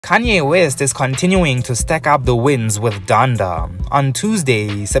Kanye West is continuing to stack up the wins with Donda. On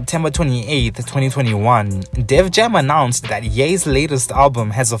Tuesday, September 28, 2021, Def Jam announced that Ye's latest album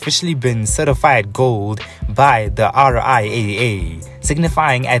has officially been certified gold by the RIAA,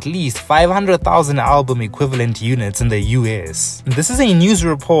 signifying at least 500,000 album equivalent units in the US. This is a news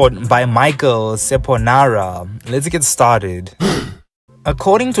report by Michael Seponara. Let's get started.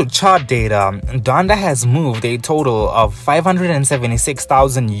 According to chart data, Donda has moved a total of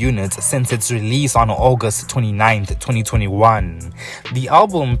 576,000 units since its release on August 29, 2021. The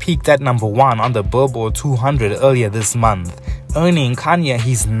album peaked at number 1 on the Billboard 200 earlier this month, earning Kanye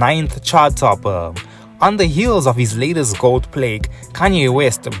his 9th chart topper. On the heels of his latest gold plaque, Kanye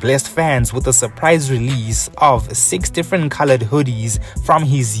West blessed fans with a surprise release of 6 different colored hoodies from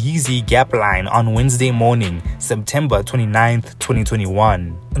his Yeezy Gap line on Wednesday morning, September 29,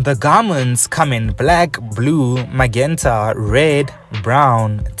 2021. The garments come in black, blue, magenta, red,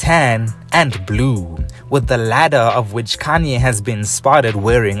 brown, tan, and blue, with the latter of which Kanye has been spotted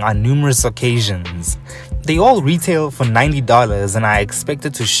wearing on numerous occasions. They all retail for $90 and are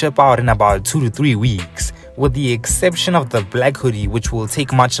expected to ship out in about 2 to 3 weeks, with the exception of the black hoodie, which will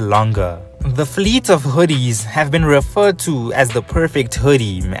take much longer. The fleet of hoodies have been referred to as the perfect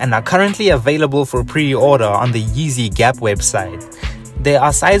hoodie and are currently available for pre-order on the Yeezy Gap website. There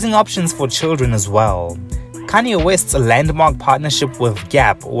are sizing options for children as well. Kanye West's landmark partnership with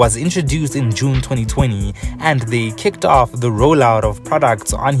Gap was introduced in June 2020, and they kicked off the rollout of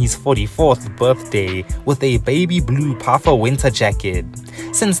products on his 44th birthday with a baby blue puffer winter jacket.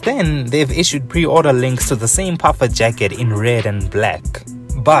 Since then, they've issued pre-order links to the same puffer jacket in red and black.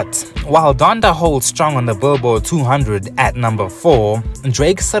 But while Donda holds strong on the Billboard 200 at number 4,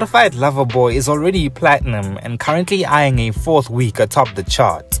 Drake's Certified Lover Boy is already platinum and currently eyeing a 4th week atop the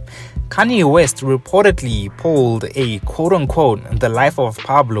chart. Kanye West reportedly pulled a quote-unquote The Life of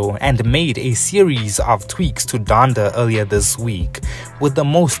Pablo and made a series of tweaks to Donda earlier this week, with the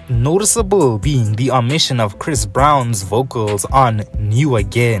most noticeable being the omission of Chris Brown's vocals on New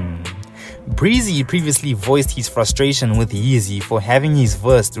Again. 𝗏𝑰𝑍𝑰 previously voiced his frustration with Yeezy for having his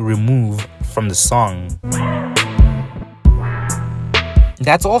verse removed from the song.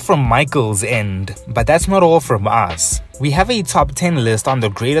 That's all from Michael's end, but that's not all from us. We have a top 10 list on the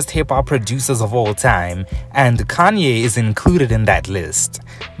greatest hip-hop producers of all time, and Kanye is included in that list.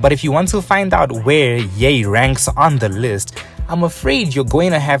 But if you want to find out where Ye ranks on the list, I'm afraid you're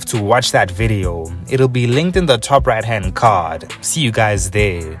going to have to watch that video. It'll be linked in the top right-hand card. See you guys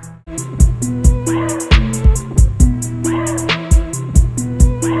there.